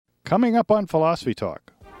Coming up on Philosophy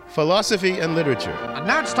Talk. Philosophy and literature. And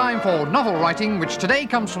now it's time for novel writing, which today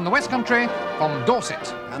comes from the West Country, from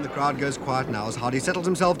Dorset. And the crowd goes quiet now as Hardy settles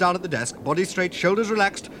himself down at the desk, body straight, shoulders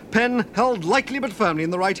relaxed, pen held lightly but firmly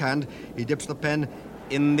in the right hand. He dips the pen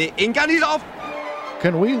in the ink and he's off!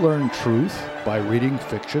 Can we learn truth by reading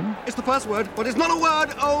fiction? It's the first word, but it's not a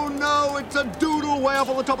word. Oh no, it's a doodle way up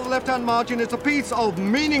on the top of the left-hand margin. It's a piece of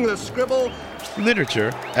meaningless scribble.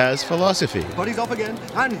 Literature as philosophy. But he's off again,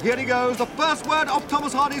 and here he goes. The first word of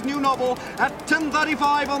Thomas Hardy's new novel at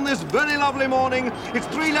 10:35 on this very lovely morning. It's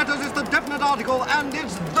 3 letters, it's the definite article, and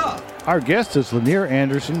it's the. Our guest is Lanier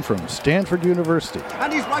Anderson from Stanford University.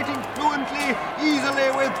 And he's writing fluently, easily,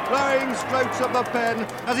 with flowing strokes of the pen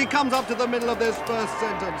as he comes up to the middle of this first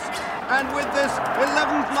sentence. And with this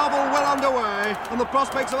 11th novel well underway, and the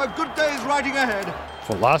prospects of a good day's writing ahead.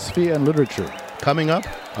 Philosophy and literature. Coming up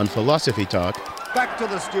on Philosophy Talk. Back to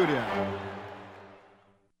the studio.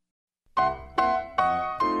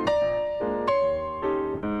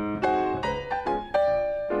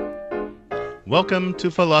 Welcome to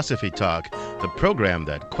Philosophy Talk, the program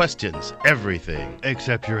that questions everything.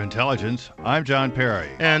 Except your intelligence. I'm John Perry.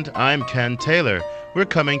 And I'm Ken Taylor. We're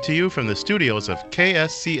coming to you from the studios of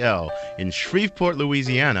KSCL in Shreveport,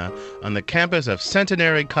 Louisiana, on the campus of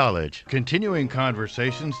Centenary College. Continuing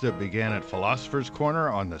conversations that began at Philosopher's Corner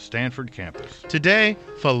on the Stanford campus. Today,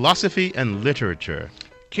 philosophy and literature.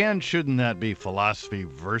 Ken, shouldn't that be philosophy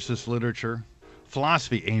versus literature?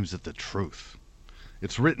 Philosophy aims at the truth.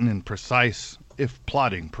 It's written in precise, if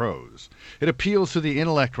plodding, prose. It appeals to the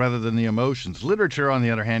intellect rather than the emotions. Literature, on the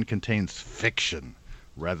other hand, contains fiction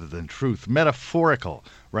rather than truth, metaphorical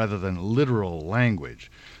rather than literal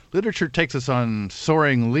language. Literature takes us on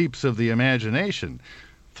soaring leaps of the imagination.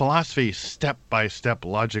 Philosophy, step-by-step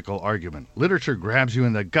logical argument. Literature grabs you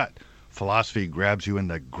in the gut. Philosophy grabs you in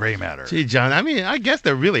the gray matter. Gee, John, I guess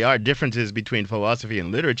there really are differences between philosophy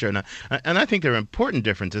and literature, and I think they're important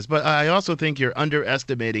differences, but I also think you're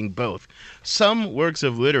underestimating both. Some works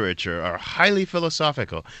of literature are highly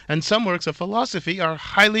philosophical, and some works of philosophy are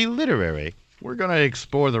highly literary. We're going to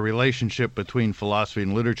explore the relationship between philosophy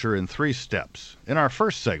and literature in 3 steps. In our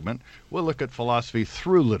first segment, we'll look at philosophy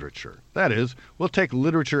through literature. That is, we'll take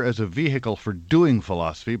literature as a vehicle for doing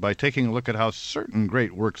philosophy by taking a look at how certain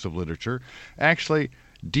great works of literature actually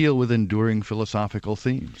deal with enduring philosophical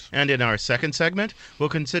themes. And in our second segment, we'll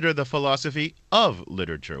consider the philosophy of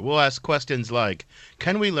literature. We'll ask questions like,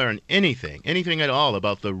 can we learn anything at all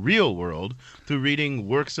about the real world through reading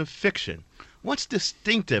works of fiction? What's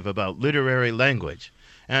distinctive about literary language?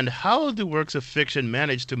 And how do works of fiction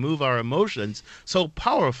manage to move our emotions so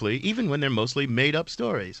powerfully, even when they're mostly made-up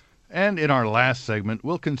stories? And in our last segment,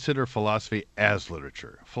 we'll consider philosophy as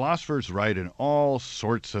literature. Philosophers write in all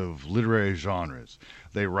sorts of literary genres.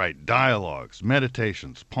 They write dialogues,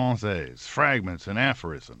 meditations, pensées, fragments, and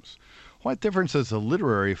aphorisms. What difference does a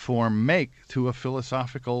literary form make to a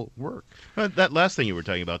philosophical work? That last thing you were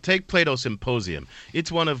talking about, take Plato's Symposium.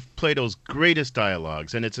 It's one of Plato's greatest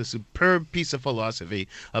dialogues, and it's a superb piece of philosophy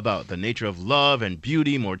about the nature of love and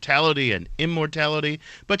beauty, mortality and immortality.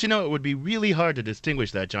 But it would be really hard to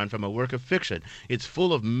distinguish that, John, from a work of fiction. It's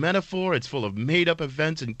full of metaphor, it's full of made-up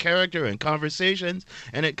events and character and conversations,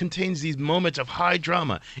 and it contains these moments of high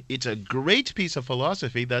drama. It's a great piece of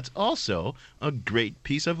philosophy that's also a great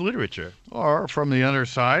piece of literature. Or, from the other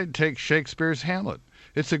side, take Shakespeare's Hamlet.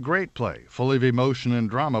 It's a great play, full of emotion and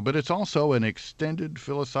drama, but it's also an extended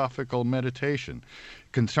philosophical meditation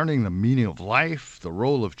concerning the meaning of life, the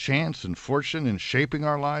role of chance and fortune in shaping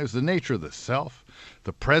our lives, the nature of the self,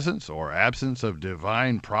 the presence or absence of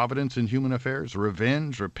divine providence in human affairs,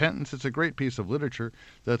 revenge, repentance. It's a great piece of literature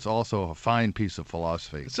that's also a fine piece of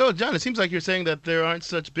philosophy. So, John, it seems like you're saying that there aren't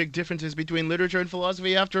such big differences between literature and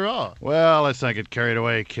philosophy after all. Well, let's not get carried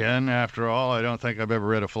away, Ken. After all, I don't think I've ever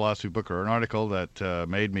read a philosophy book or an article that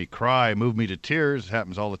made me cry, moved me to tears. It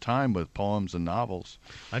happens all the time with poems and novels.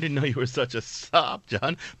 I didn't know you were such a sop,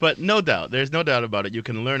 John. But no doubt, there's no doubt about it. You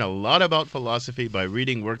can learn a lot about philosophy by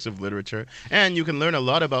reading works of literature, and you can learn a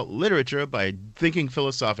lot about literature by thinking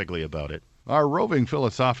philosophically about it. Our roving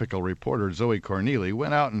philosophical reporter, Zoe Corneli,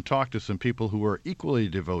 went out and talked to some people who were equally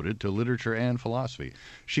devoted to literature and philosophy.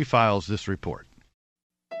 She files this report.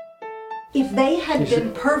 If they had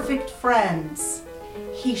been perfect friends,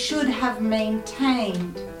 he should have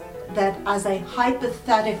maintained that as a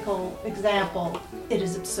hypothetical example, it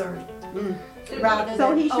is absurd. Rather so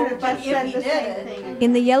than, he should have just said the same thing.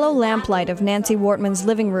 In the yellow lamplight of Nancy Wortman's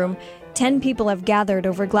living room, 10 people have gathered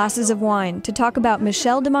over glasses of wine to talk about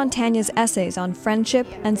Michel de Montaigne's essays on friendship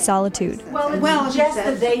and solitude. Well, it suggests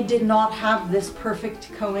that they did not have this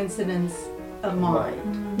perfect coincidence of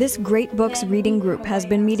mind. This Great Books reading group has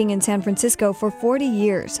been meeting in San Francisco for 40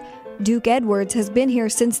 years. Duke Edwards has been here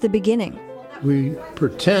since the beginning. We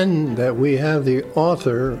pretend that we have the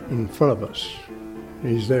author in front of us.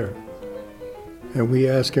 He's there. And we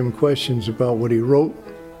ask him questions about what he wrote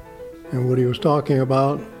and what he was talking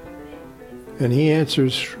about. And he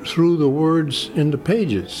answers through the words in the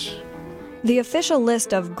pages. The official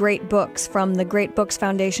list of great books from the Great Books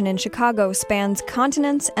Foundation in Chicago spans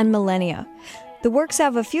continents and millennia. The works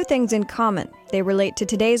have a few things in common. They relate to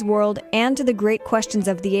today's world and to the great questions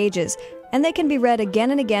of the ages, and they can be read again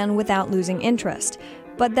and again without losing interest.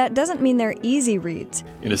 But that doesn't mean they're easy reads.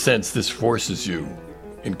 In a sense, this forces you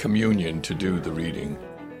in communion to do the reading.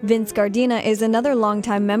 Vince Gardina is another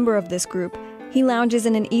longtime member of this group. He lounges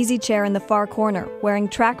in an easy chair in the far corner, wearing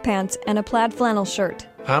track pants and a plaid flannel shirt.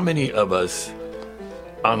 How many of us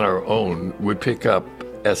on our own would pick up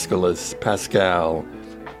Aeschylus, Pascal,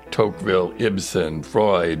 Tocqueville, Ibsen,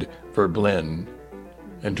 Freud, Verlaine,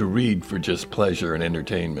 and to read for just pleasure and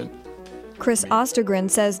entertainment? Chris Ostergren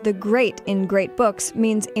says the great in great books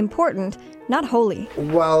means important, not holy.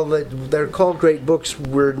 While they're called great books,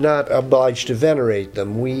 we're not obliged to venerate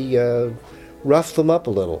them. We rough them up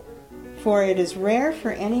a little. For it is rare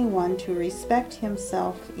for anyone to respect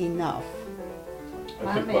himself enough.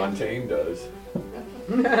 I think Montaigne does.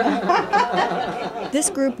 This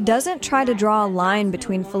group doesn't try to draw a line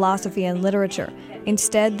between philosophy and literature.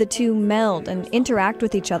 Instead, the two meld and interact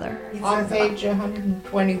with each other. On page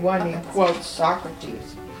 121, he quotes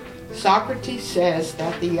Socrates. Socrates says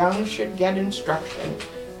that the young should get instruction,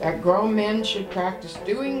 that grown men should practice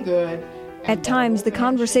doing good. At times, the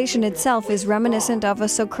conversation itself is reminiscent of a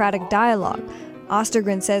Socratic dialogue.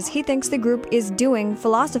 Ostergren says he thinks the group is doing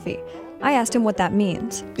philosophy. I asked him what that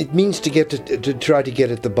means. It means to try to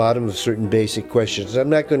get at the bottom of certain basic questions. I'm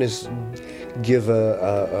not going to give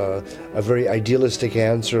a very idealistic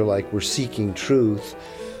answer like we're seeking truth.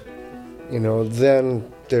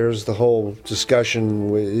 Then there's the whole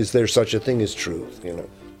discussion, is there such a thing as truth,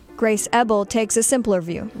 Grace Ebel takes a simpler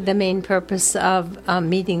view. The main purpose of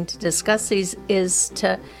meeting to discuss these is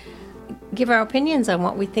to give our opinions on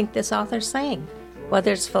what we think this author's saying,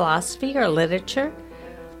 whether it's philosophy or literature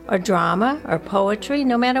or drama or poetry,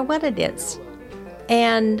 no matter what it is.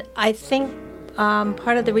 And I think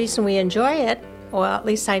part of the reason we enjoy it, well, at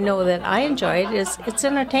least I know that I enjoy it, is it's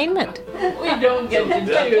entertainment. We don't get to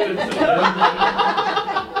choose.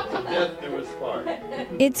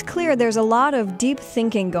 It's clear there's a lot of deep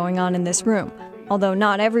thinking going on in this room, although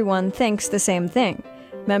not everyone thinks the same thing.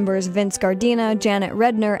 Members Vince Gardina, Janet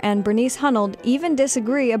Redner, and Bernice Hunold even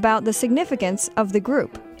disagree about the significance of the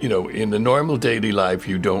group. In the normal daily life,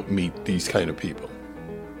 you don't meet these kind of people.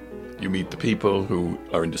 You meet the people who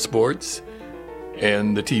are into sports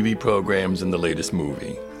and the TV programs and the latest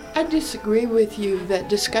movie. I disagree with you that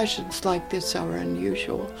discussions like this are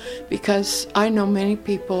unusual, because I know many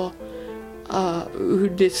people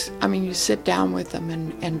you sit down with them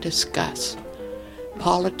and discuss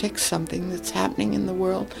politics, something that's happening in the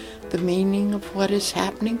world, the meaning of what is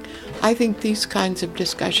happening. I think these kinds of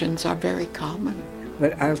discussions are very common.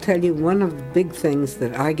 But I'll tell you, one of the big things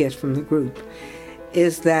that I get from the group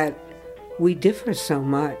is that we differ so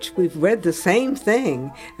much. We've read the same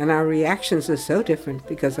thing, and our reactions are so different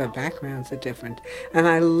because our backgrounds are different. And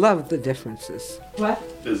I love the differences. What?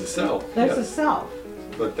 There's a self. There's a self.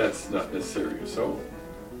 But that's not necessarily a soul.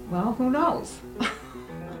 Well, who knows?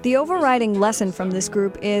 The overriding lesson from this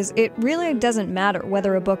group is it really doesn't matter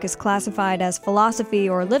whether a book is classified as philosophy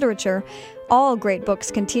or literature. All great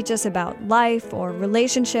books can teach us about life or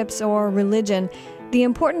relationships or religion. The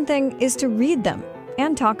important thing is to read them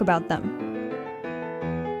and talk about them.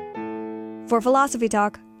 For Philosophy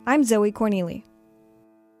Talk, I'm Zoe Corneli.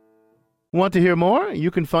 Want to hear more? You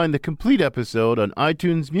can find the complete episode on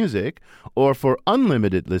iTunes Music, or for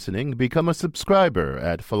unlimited listening, become a subscriber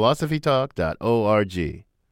at philosophytalk.org.